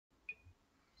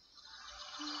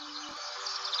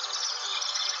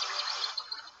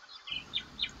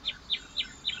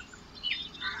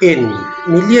In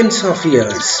millions of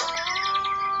years,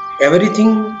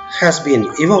 everything has been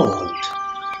evolved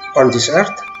on this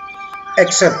earth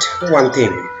except one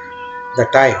thing, the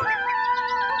time.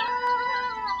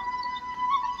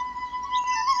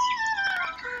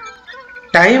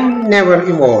 Time never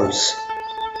evolves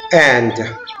and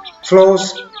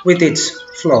flows with its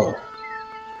flow.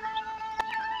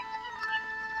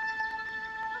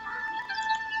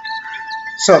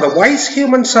 So the wise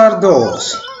humans are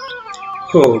those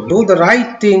who do the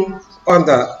right thing on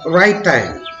the right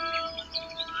time.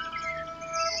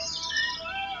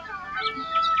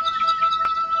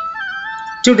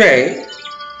 Today,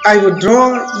 I would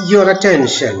draw your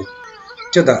attention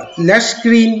to the lush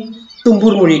green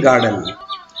Thumboormuzhy Garden.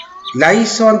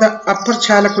 Lies on the upper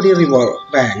Chalakudi river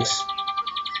banks,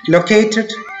 located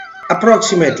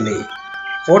approximately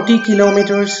 40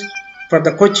 kilometers from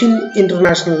the Cochin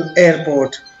International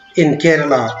Airport in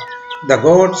Kerala, the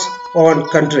God's own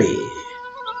country.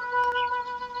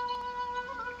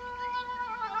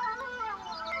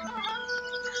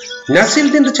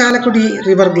 Nestled in the Chalakudi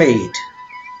river glade,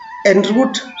 en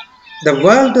route the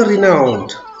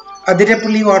world-renowned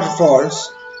Adirapalli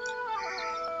waterfalls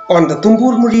on the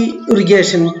Thumboormuzhy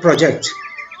irrigation project,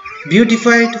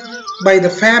 beautified by the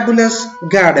fabulous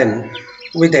garden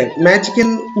with a magical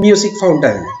music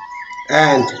fountain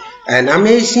and an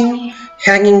amazing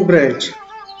hanging bridge,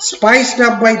 spiced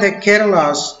up by the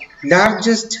Kerala's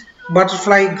largest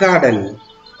butterfly garden,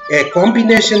 a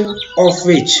combination of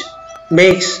which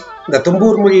makes the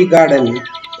Thumboormuzhy Garden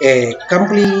a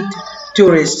complete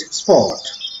tourist spot.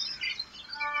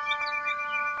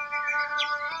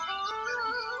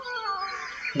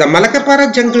 The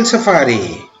Malakkapara Jungle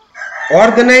Safari,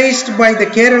 organized by the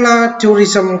Kerala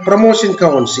Tourism Promotion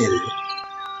Council,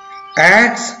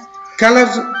 adds color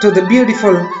to the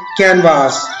beautiful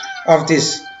canvas of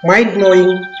this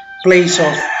mind-blowing place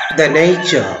of the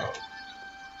nature.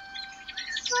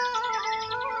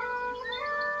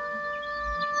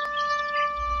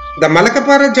 The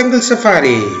Malakkapara Jungle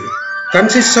Safari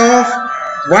consists of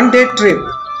one-day trip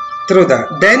through the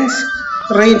dense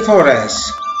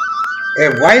rainforest, a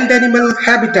wild animal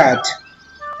habitat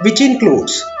which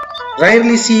includes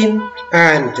rarely seen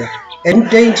and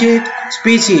endangered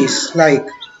species like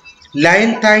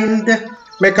lion-tailed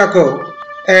macaco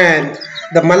and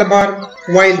the Malabar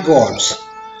wild goats.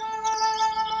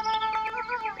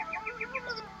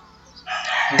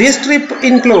 This trip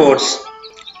includes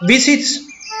visits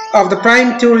of the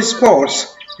prime tourist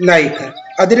spots like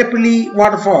Adirapalli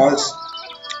waterfalls,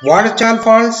 Vadachal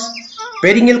Falls,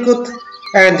 Peringilkuth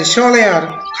and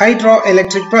Sholayar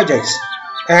hydroelectric projects,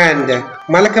 and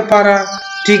Malakkapara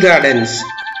tea gardens,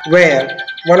 where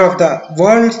one of the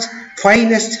world's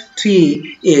finest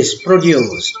tea is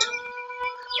produced.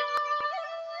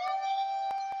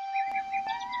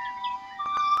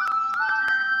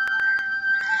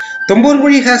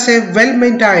 Thumboormuzhy has a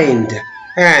well-maintained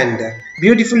and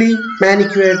beautifully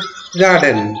manicured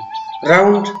garden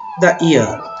round the year.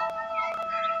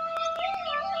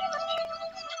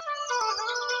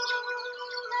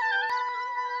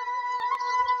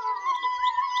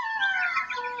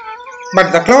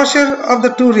 But the closure of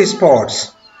the tourist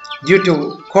spots due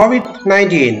to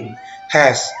COVID-19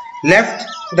 has left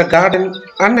the garden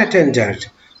unattended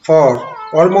for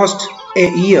almost a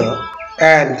year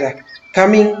and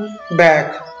coming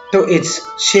back to its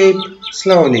shape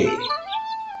slowly.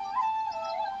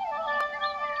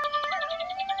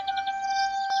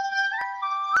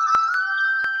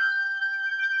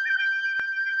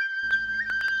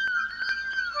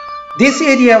 This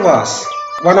area was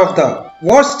one of the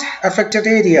worst affected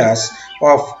areas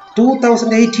of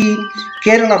 2018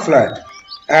 Kerala flood,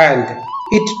 and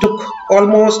it took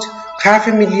almost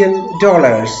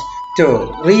 $500,000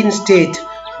 to reinstate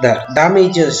the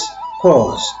damages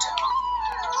caused.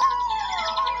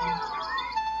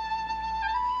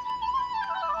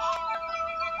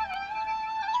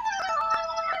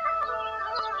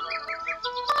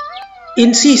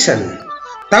 In season,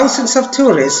 thousands of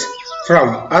tourists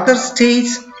from other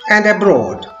states and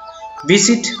abroad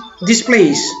visit this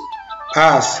place,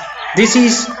 as this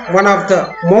is one of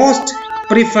the most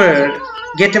preferred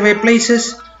getaway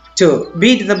places to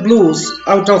beat the blues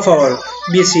out of our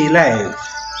busy life.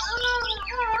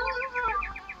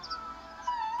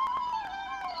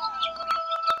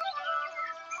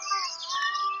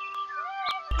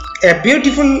 A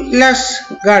beautiful lush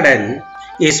garden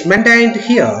is maintained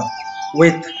here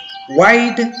with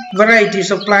wide varieties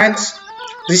of plants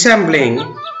resembling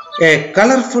a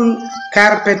colorful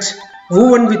carpet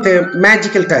woven with a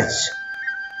magical touch,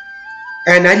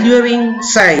 an alluring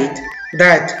sight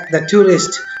that the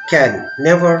tourist can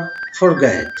never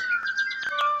forget.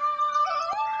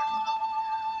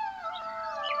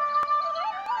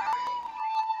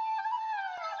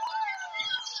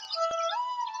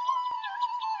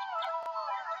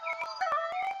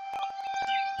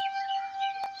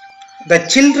 The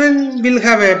children will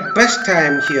have a best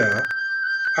time here,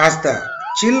 as the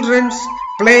children's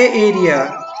play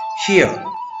area here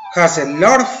has a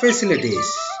lot of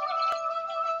facilities.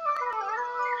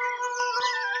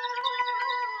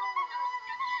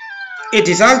 It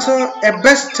is also a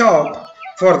best stop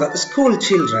for the school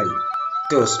children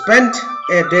to spend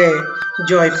a day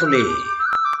joyfully.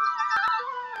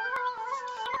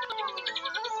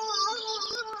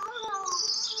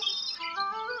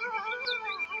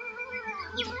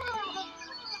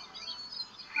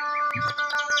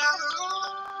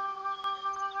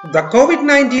 The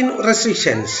COVID-19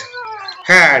 restrictions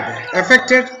had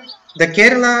affected the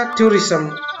Kerala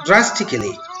tourism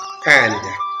drastically, and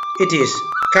it is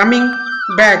coming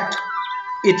back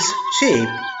its shape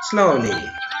slowly.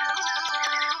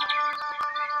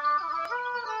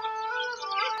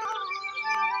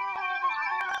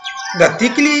 The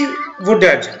thickly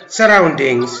wooded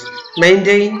surroundings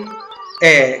maintain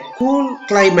a cool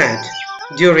climate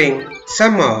during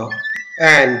summer,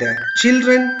 and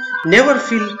children never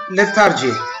feel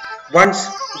lethargic once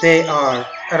they are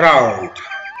around.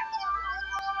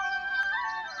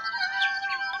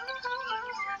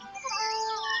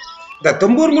 The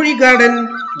Thumboormuzhy Garden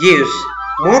gives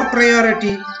more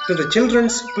priority to the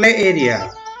children's play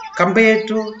area compared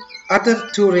to other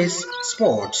tourist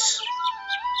spots.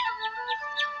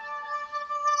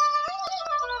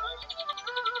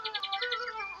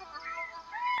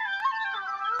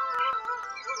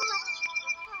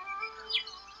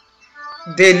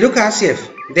 They look as if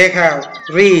they have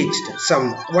reached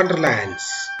some wonderlands.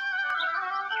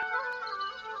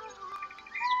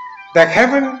 The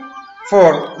heaven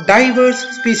for diverse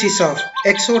species of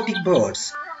exotic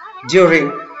birds during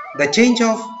the change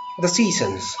of the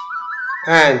seasons,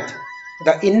 and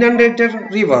the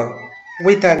inundated river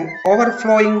with an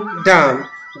overflowing dam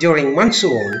during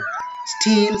monsoon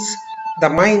steals the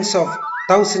minds of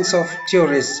thousands of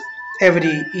tourists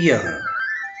every year.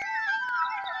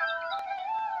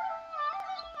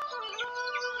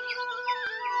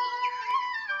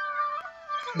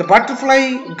 The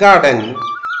butterfly garden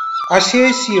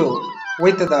assures you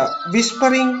with the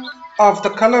whispering of the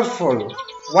colorful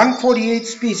 148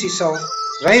 species of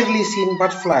rarely seen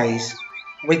butterflies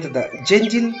with the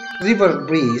gentle river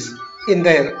breeze in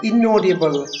their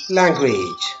inaudible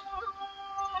language.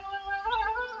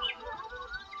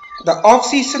 The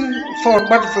off-season for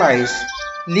butterflies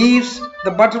leaves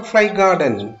the butterfly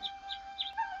garden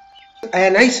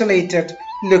an isolated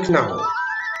look now.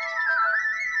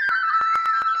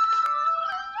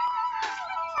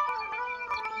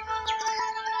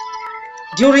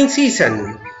 During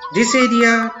season, this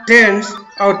area turns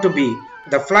out to be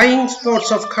the flying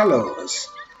spots of colors.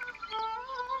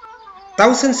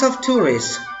 Thousands of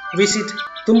tourists visit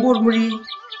Thumboormuzhy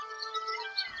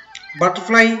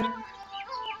Butterfly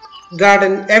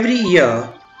Garden every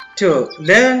year to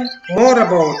learn more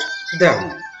about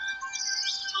them.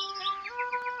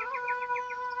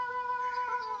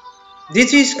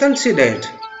 This is considered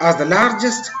as the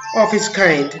largest of its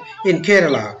kind in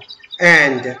Kerala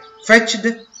and fetched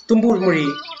Thumboormuzhy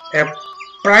a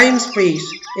prime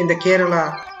space in the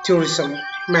Kerala tourism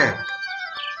map.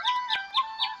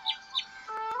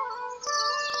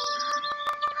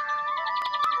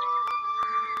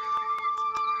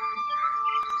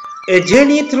 A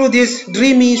journey through this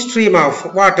dreamy stream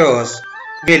of waters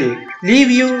will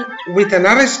leave you with an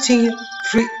arresting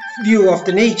view of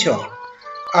the nature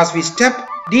as we step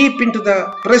deep into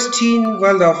the pristine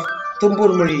world of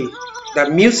Thumboormuzhy, the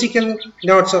musical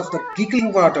notes of the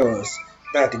giggling waters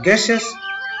that gushes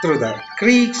through the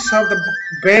creaks of the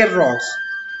bare rocks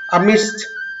amidst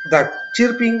the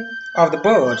chirping of the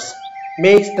birds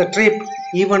makes the trip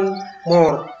even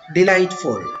more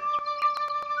delightful.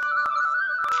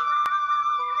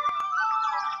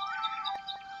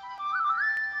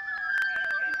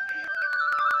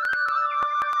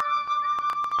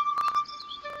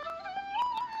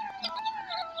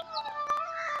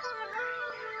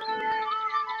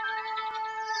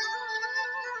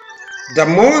 The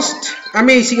most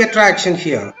amazing attraction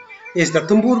here is the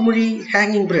Thumboormuzhy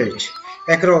hanging bridge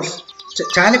across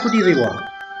Chalakudi River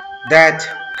that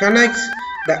connects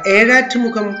the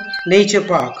Edattumukam Nature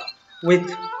Park with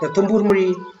the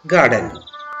Thumboormuzhy Garden.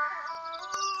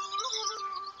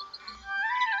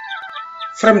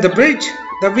 From the bridge,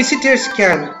 the visitors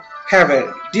can have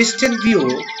a distant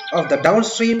view of the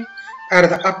downstream and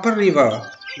the upper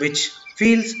river, which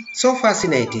feels so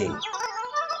fascinating.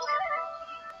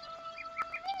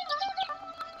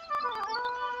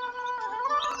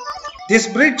 This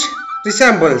bridge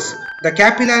resembles the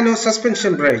Capilano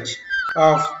Suspension Bridge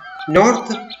of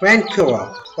North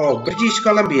Vancouver or British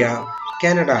Columbia,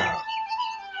 Canada.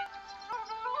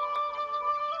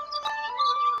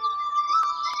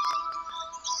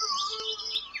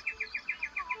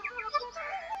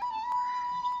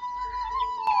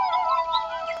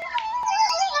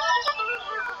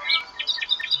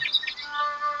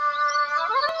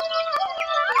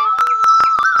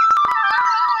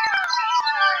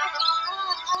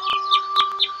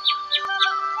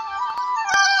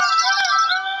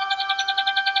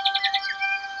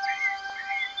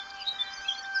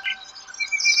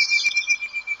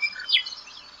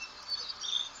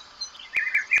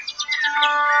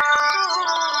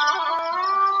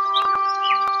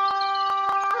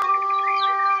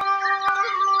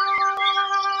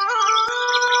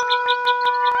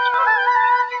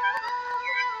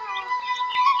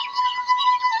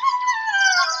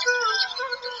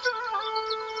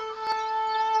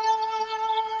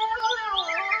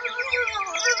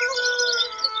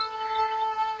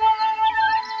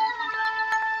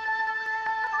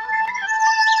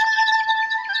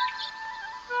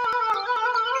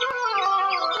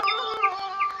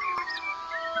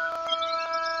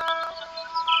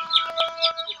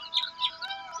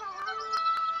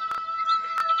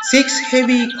 6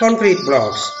 heavy concrete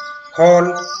blocks hold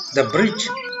the bridge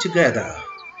together.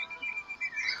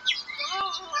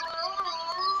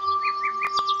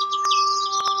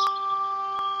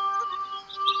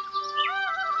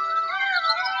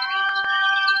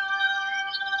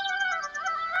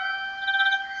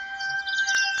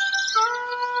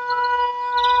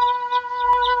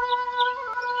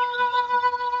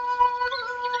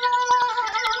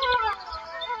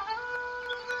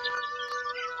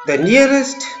 The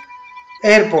nearest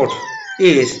airport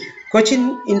is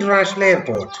Cochin International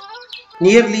Airport,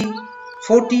 nearly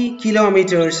 40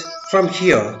 kilometers from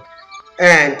here,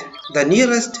 and the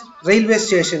nearest railway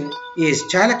station is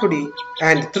Chalakudi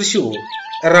and Thrissur,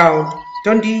 around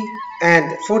 20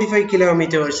 and 45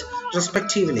 kilometers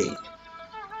respectively.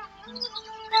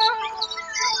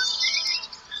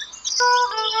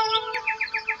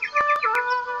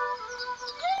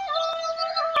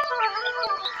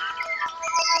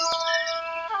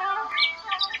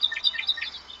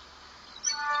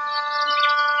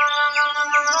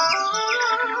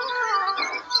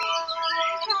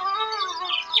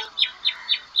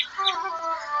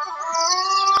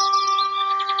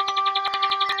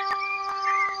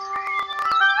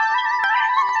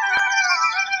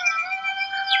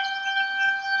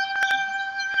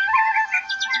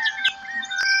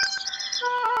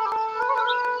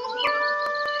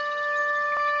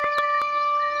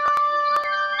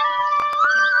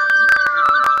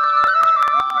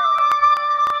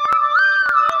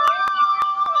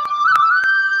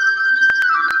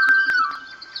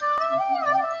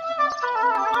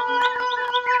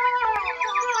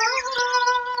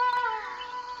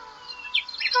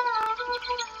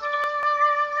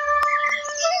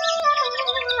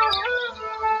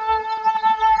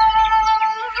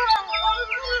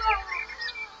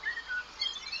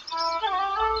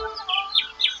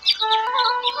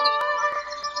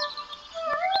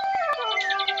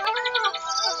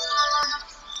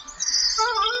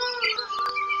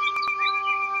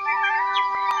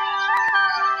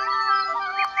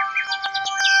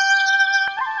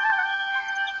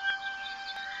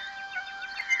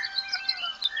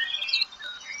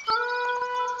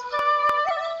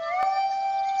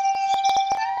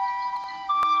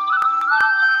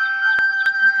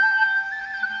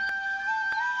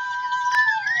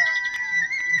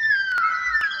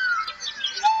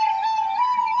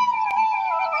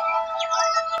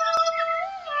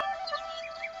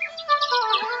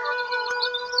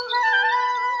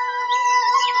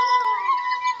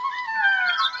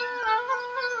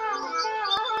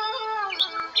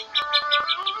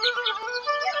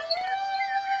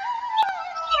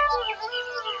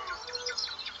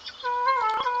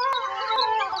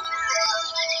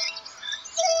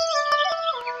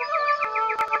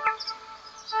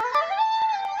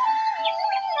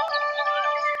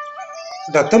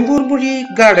 The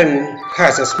Thumboormuzhy Garden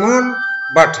has a small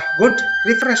but good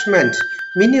refreshment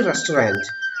mini restaurant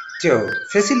to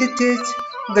facilitate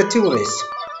the tourists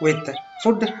with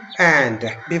food and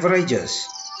beverages.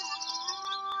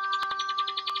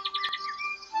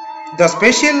 The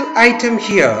special item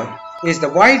here is the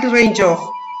wide range of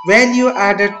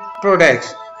value-added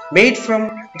products made from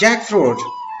jackfruit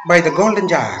by the Golden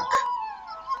Jack.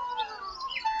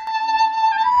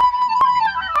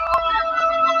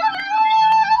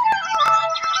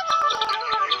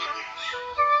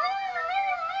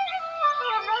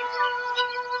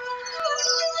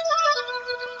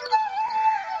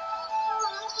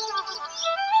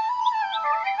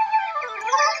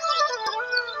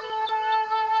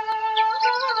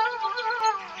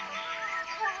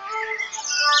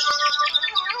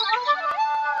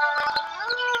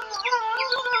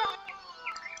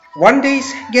 One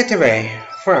day's getaway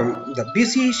from the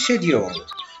busy schedule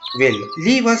will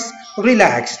leave us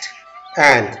relaxed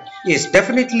and is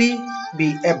definitely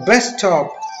be a best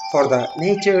stop for the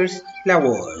nature's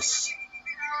lovers.